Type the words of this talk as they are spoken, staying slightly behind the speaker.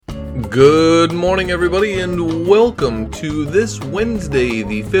Good morning, everybody, and welcome to this Wednesday,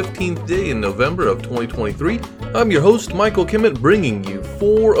 the 15th day in November of 2023. I'm your host, Michael Kimmett, bringing you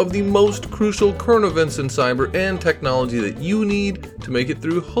 4 of the most crucial current events in cyber and technology that you need to make it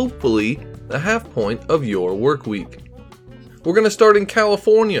through, hopefully, the half point of your work week. We're going to start in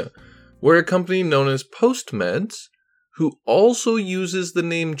California, where a company known as Postmeds, who also uses the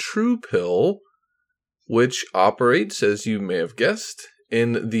name Truepill, which operates, as you may have guessed,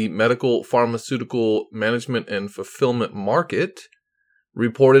 in the medical pharmaceutical management and fulfillment market,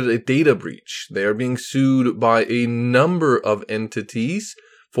 reported a data breach. They are being sued by a number of entities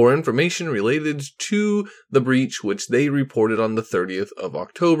for information related to the breach, which they reported on the 30th of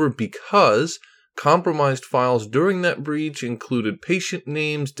October because compromised files during that breach included patient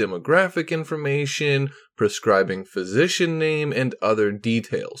names, demographic information, prescribing physician name, and other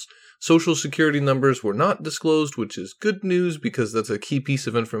details. Social security numbers were not disclosed, which is good news because that's a key piece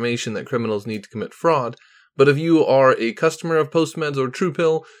of information that criminals need to commit fraud. But if you are a customer of Postmeds or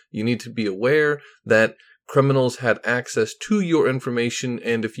Truepill, you need to be aware that criminals had access to your information,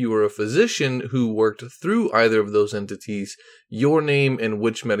 and if you were a physician who worked through either of those entities, your name and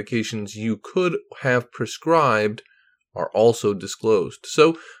which medications you could have prescribed are also disclosed.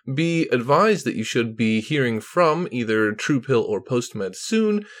 So be advised that you should be hearing from either Truepill or Postmeds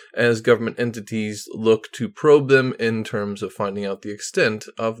soon as government entities look to probe them in terms of finding out the extent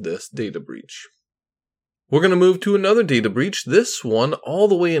of this data breach. We're going to move to another data breach, this one all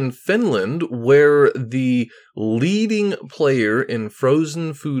the way in Finland, where the leading player in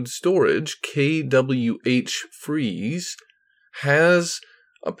frozen food storage, KWH Freeze, has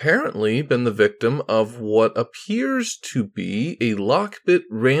apparently been the victim of what appears to be a Lockbit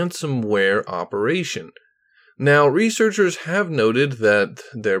ransomware operation. Now, researchers have noted that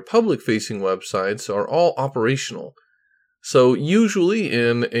their public-facing websites are all operational. So usually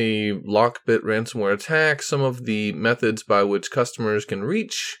in a Lockbit ransomware attack, some of the methods by which customers can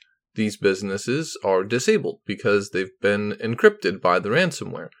reach these businesses are disabled because they've been encrypted by the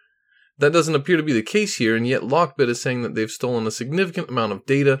ransomware. That doesn't appear to be the case here, and yet Lockbit is saying that they've stolen a significant amount of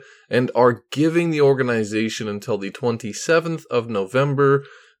data and are giving the organization until the 27th of November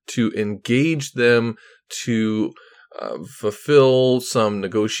to engage them to fulfill some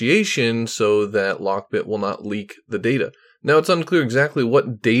negotiation so that Lockbit will not leak the data. Now, it's unclear exactly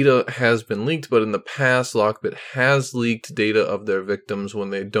what data has been leaked, but in the past, Lockbit has leaked data of their victims when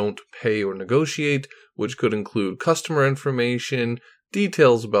they don't pay or negotiate, which could include customer information,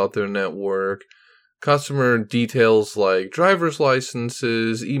 details about their network, customer details like driver's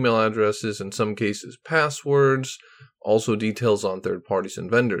licenses, email addresses, in some cases passwords, also details on third parties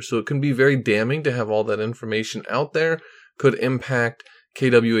and vendors. So it can be very damning to have all that information out there, could impact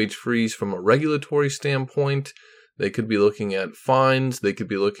KWH Freeze from a regulatory standpoint. They could be looking at fines, they could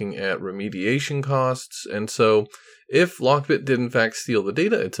be looking at remediation costs, and so if Lockbit did in fact steal the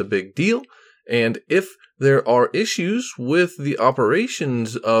data, it's a big deal. And if there are issues with the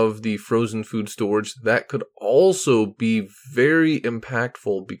operations of the frozen food storage, that could also be very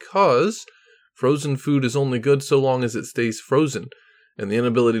impactful because frozen food is only good so long as it stays frozen. And the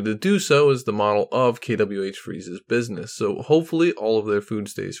inability to do so is the model of KWH Freeze's business. So hopefully all of their food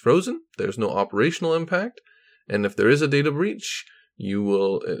stays frozen. There's no operational impact. And if there is a data breach, you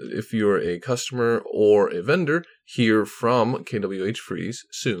will, if you're a customer or a vendor, hear from KWH Freeze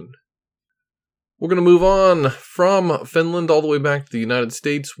soon. We're going to move on from Finland all the way back to the United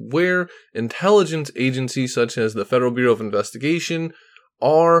States, where intelligence agencies such as the Federal Bureau of Investigation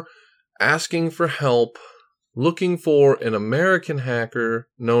are asking for help, looking for an American hacker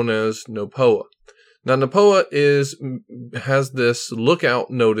known as Nopaoh. Now, Nopaoh has this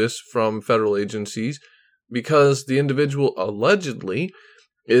lookout notice from federal agencies because the individual allegedly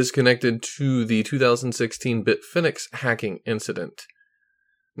is connected to the 2016 Bitfinex hacking incident.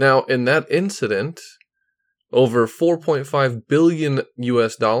 Now, in that incident, over 4.5 billion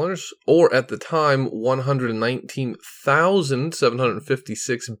US dollars, or at the time,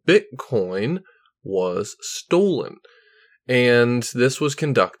 119,756 Bitcoin was stolen. And this was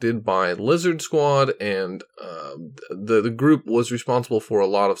conducted by Lizard Squad, and the group was responsible for a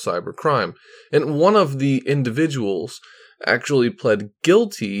lot of cybercrime. And one of the individuals actually pled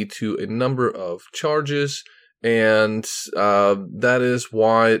guilty to a number of charges, and that is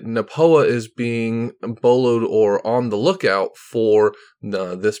why Nopaoh is being boloed or on the lookout for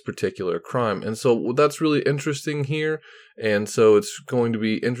this particular crime. And so that's really interesting here. And so it's going to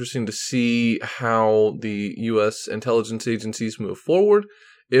be interesting to see how the U.S. intelligence agencies move forward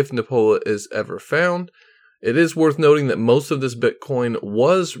if Nopaoh is ever found. It is worth noting that most of this Bitcoin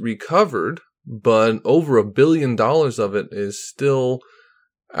was recovered, but over $1 billion of it is still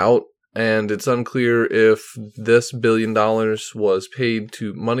out, and it's unclear if this $1 billion was paid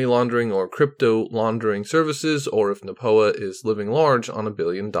to money laundering or crypto laundering services, or if Nopaoh is living large on $1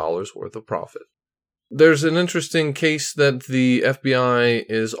 billion worth of profit. There's an interesting case that the FBI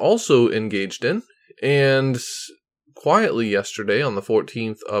is also engaged in, and quietly yesterday, on the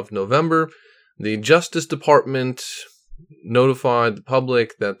 14th of November, the Justice Department notified the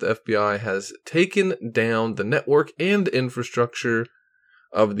public that the FBI has taken down the network and infrastructure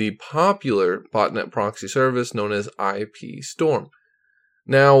of the popular botnet proxy service known as IPStorm.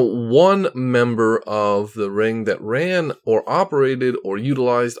 Now, one member of the ring that ran or operated or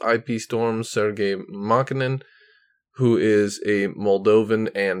utilized IPStorm, Sergei Makinin, who is a Moldovan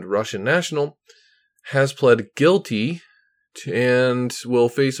and Russian national, has pled guilty and will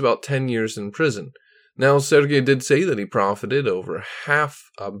face about 10 years in prison. Now, Sergei did say that he profited over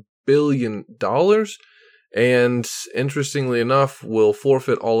 $500 million, and interestingly enough, will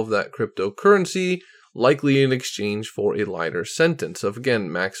forfeit all of that cryptocurrency, likely in exchange for a lighter sentence of, again,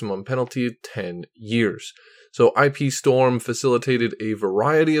 maximum penalty 10 years. So IPStorm facilitated a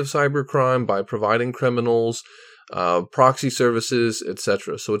variety of cybercrime by providing criminals proxy services,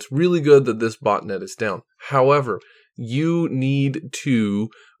 etc. So it's really good that this botnet is down. However, you need to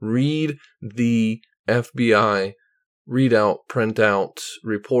read the FBI readout, printout,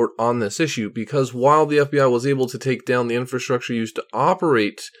 report on this issue, because while the FBI was able to take down the infrastructure used to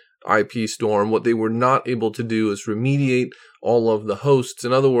operate IPStorm, what they were not able to do is remediate all of the hosts.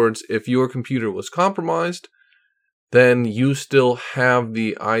 In other words, if your computer was compromised, then you still have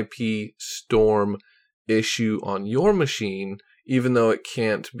the IPStorm issue on your machine, even though it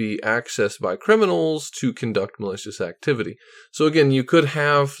can't be accessed by criminals to conduct malicious activity. So again, you could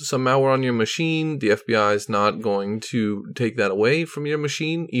have some malware on your machine. The FBI is not going to take that away from your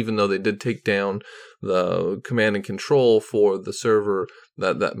machine, even though they did take down the command and control for the server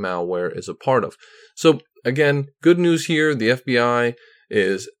that malware is a part of. So again, good news here. The FBI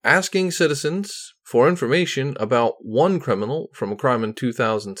is asking citizens for information about one criminal from a crime in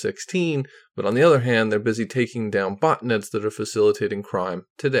 2016, but on the other hand, they're busy taking down botnets that are facilitating crime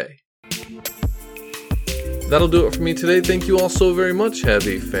today. That'll do it for me today. Thank you all so very much. Have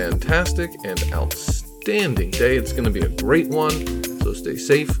a fantastic and outstanding day. It's going to be a great one. So stay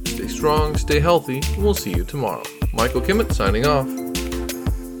safe, stay strong, stay healthy, and we'll see you tomorrow. Michael Kimmett signing off.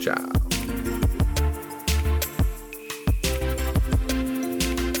 Ciao.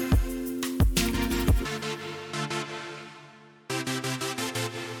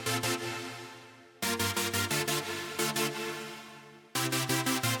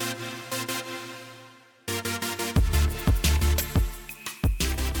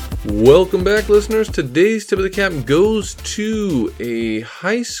 Welcome back, listeners. Today's tip of the cap goes to a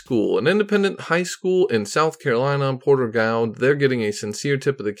high school, an independent high school in South Carolina, Porter Gaud. They're getting a sincere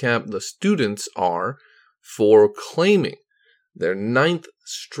tip of the cap. The students are for claiming their 9th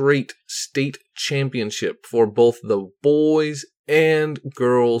straight state championship for both the boys and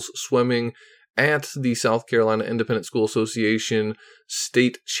girls swimming at the South Carolina Independent School Association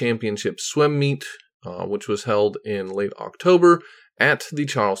State Championship Swim Meet, which was held in late October at the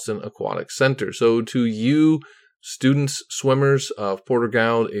Charleston Aquatic Center. So to you, students, swimmers of Porter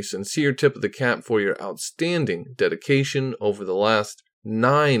Gaud, a sincere tip of the cap for your outstanding dedication over the last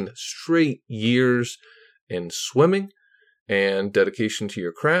 9 straight years in swimming, and dedication to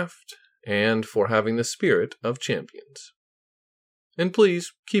your craft, and for having the spirit of champions. And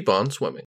please keep on swimming.